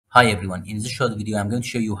Hi everyone, in this short video I'm going to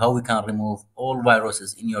show you how we can remove all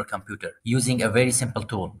viruses in your computer using a very simple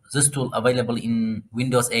tool. This tool available in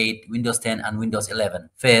Windows 8, Windows 10 and Windows 11.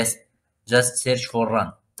 First, just search for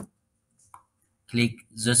run. Click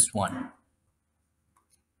this one.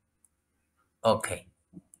 Okay.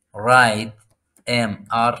 Write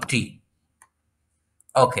MRT.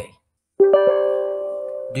 Okay.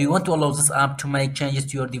 Do you want to allow this app to make changes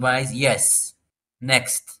to your device? Yes.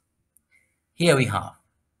 Next. Here we have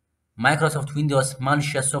Microsoft Windows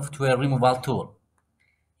malicious software removal tool.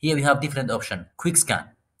 Here we have different options. Quick scan.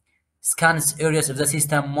 Scans areas of the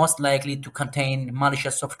system most likely to contain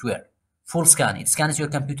malicious software. Full scan. It scans your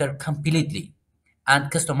computer completely. And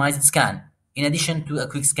customized scan. In addition to a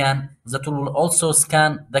quick scan, the tool will also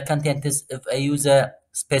scan the contents of a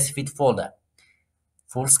user-specific folder.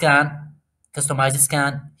 Full scan, customized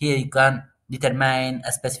scan. Here you can determine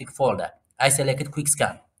a specific folder. I selected quick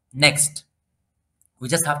scan. Next. We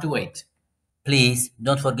just have to wait. Please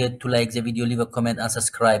don't forget to like the video, leave a comment and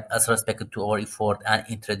subscribe as respect to our effort and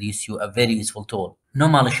introduce you a very useful tool. No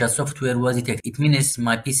malicious software was detected. It means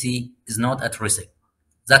my PC is not at risk.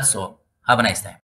 That's all. Have a nice time.